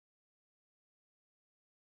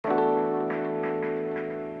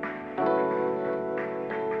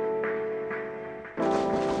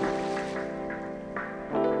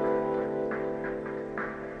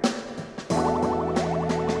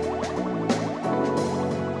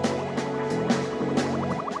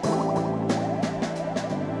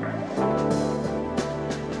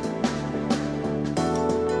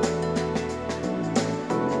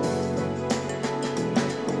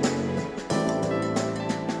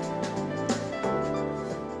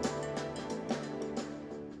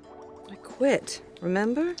quit,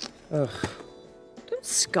 remember? Ugh. Don't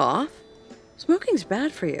scoff. Smoking's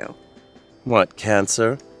bad for you. What,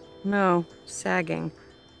 cancer? No, sagging.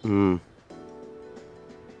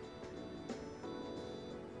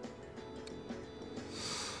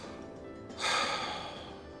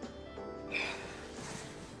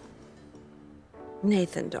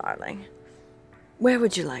 Nathan, darling, where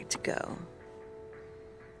would you like to go?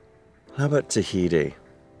 How about Tahiti?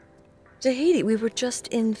 Tahiti? We were just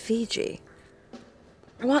in Fiji.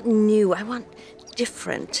 I want new. I want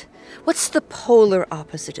different. What's the polar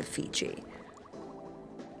opposite of Fiji?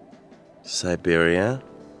 Siberia?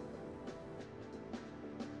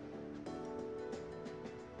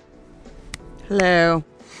 Hello.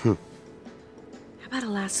 How about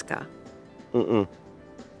Alaska? Too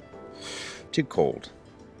cold.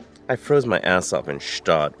 I froze my ass off in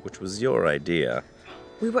Stad, which was your idea.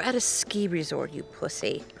 We were at a ski resort, you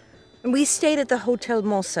pussy. And we stayed at the Hotel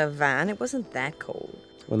Mont Savin. It wasn't that cold.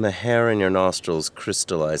 When the hair in your nostrils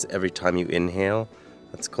crystallize every time you inhale,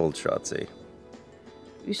 that's cold, Shotzi.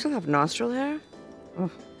 You still have nostril hair? Oh,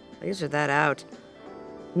 laser that out.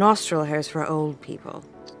 Nostril hair's for old people.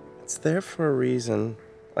 It's there for a reason.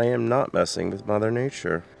 I am not messing with Mother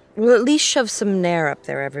Nature. Well, at least shove some nair up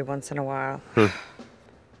there every once in a while.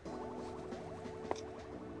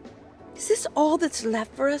 Is this all that's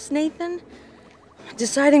left for us, Nathan?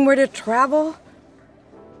 Deciding where to travel?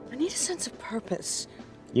 I need a sense of purpose.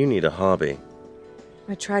 You need a hobby.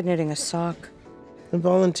 I tried knitting a sock. And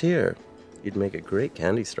volunteer. You'd make a great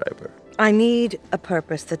candy striper. I need a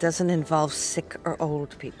purpose that doesn't involve sick or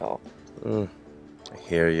old people. I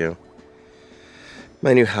hear you.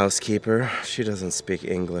 My new housekeeper, she doesn't speak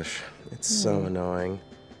English. It's so annoying.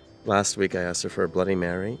 Last week I asked her for a Bloody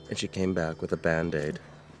Mary, and she came back with a Band-Aid.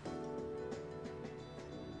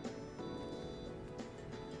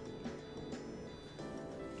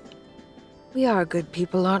 We are good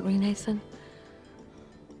people, aren't we, Nathan?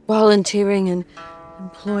 Volunteering and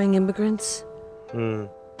employing immigrants. How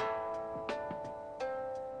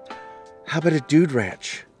about a dude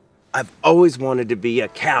ranch? I've always wanted to be a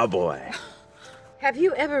cowboy. Have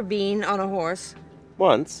you ever been on a horse?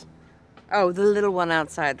 Once. Oh, the little one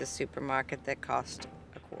outside the supermarket that cost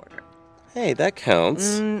 $25. Hey, that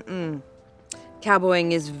counts.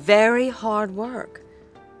 Cowboying is very hard work.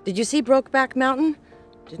 Did you see Brokeback Mountain?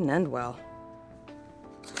 Didn't end well.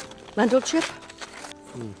 Lentil chip?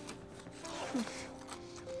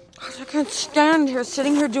 I can't stand here,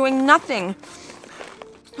 sitting here doing nothing.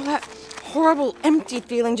 That horrible empty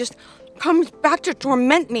feeling just comes back to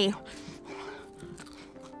torment me.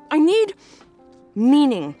 I need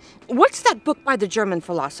meaning. What's that book by the German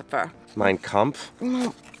philosopher? Mein Kampf?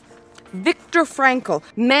 Viktor Frankl,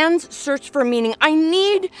 Man's Search for Meaning. I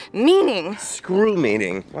need meaning. Screw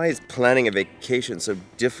meaning. Why is planning a vacation so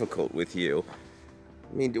difficult with you?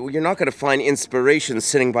 I mean, you're not going to find inspiration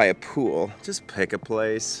sitting by a pool. Just pick a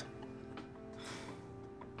place.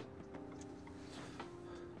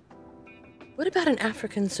 What about an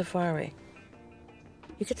African safari?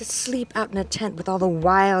 You get to sleep out in a tent with all the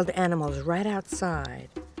wild animals right outside.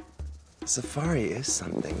 Safari is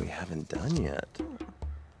something we haven't done yet.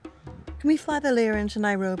 Can we fly the Lear into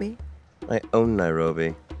Nairobi? I own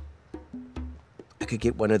Nairobi. I could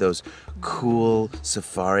get one of those cool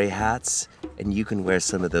safari hats, and you can wear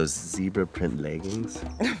some of those zebra print leggings.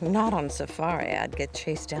 Not on safari. I'd get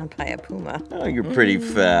chased down by a puma. Oh, you're pretty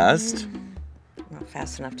fast. Not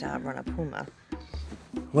fast enough to outrun a puma.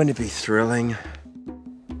 Wouldn't it be thrilling?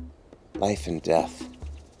 Life and death.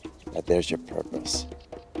 Now there's your purpose.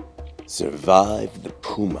 Survive the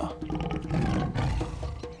puma.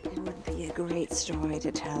 It would be a great story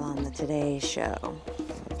to tell on the Today Show.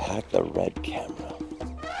 Pack the red camera.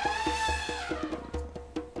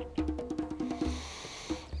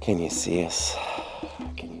 Can you see us?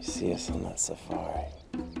 Can you see us on that safari?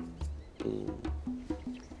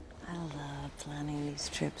 I love planning these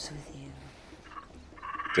trips with you.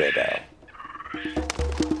 Ditto.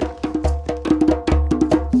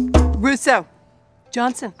 Russo!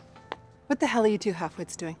 Johnson, what the hell are you two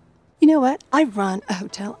half-wits doing? You know what? I run a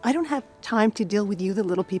hotel. I don't have time to deal with you, the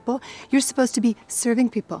little people. You're supposed to be serving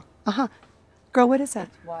people. Girl, what is that?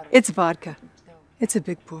 It's water. It's vodka. No. It's a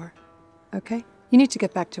big pour. Okay? You need to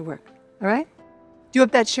get back to work. All right? Do up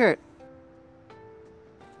that shirt.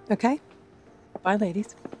 Okay? Bye,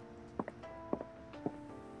 ladies.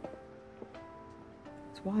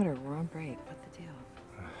 It's water. We're on break. What's the deal?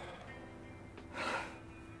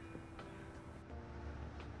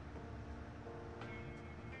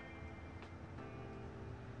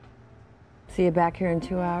 See you back here in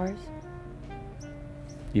 2 hours?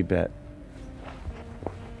 You bet.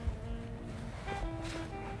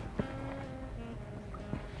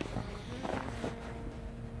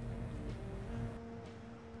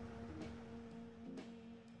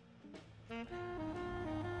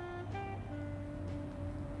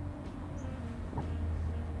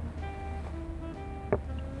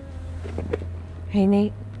 Hey,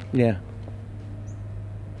 Nate, Yeah.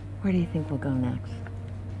 where do you think we'll go next?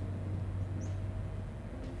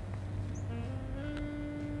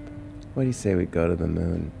 What do you say we go to the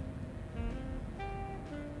moon?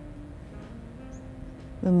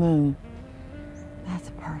 The moon. That's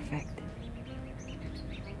perfect.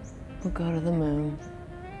 We'll go to the moon.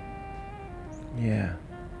 Yeah.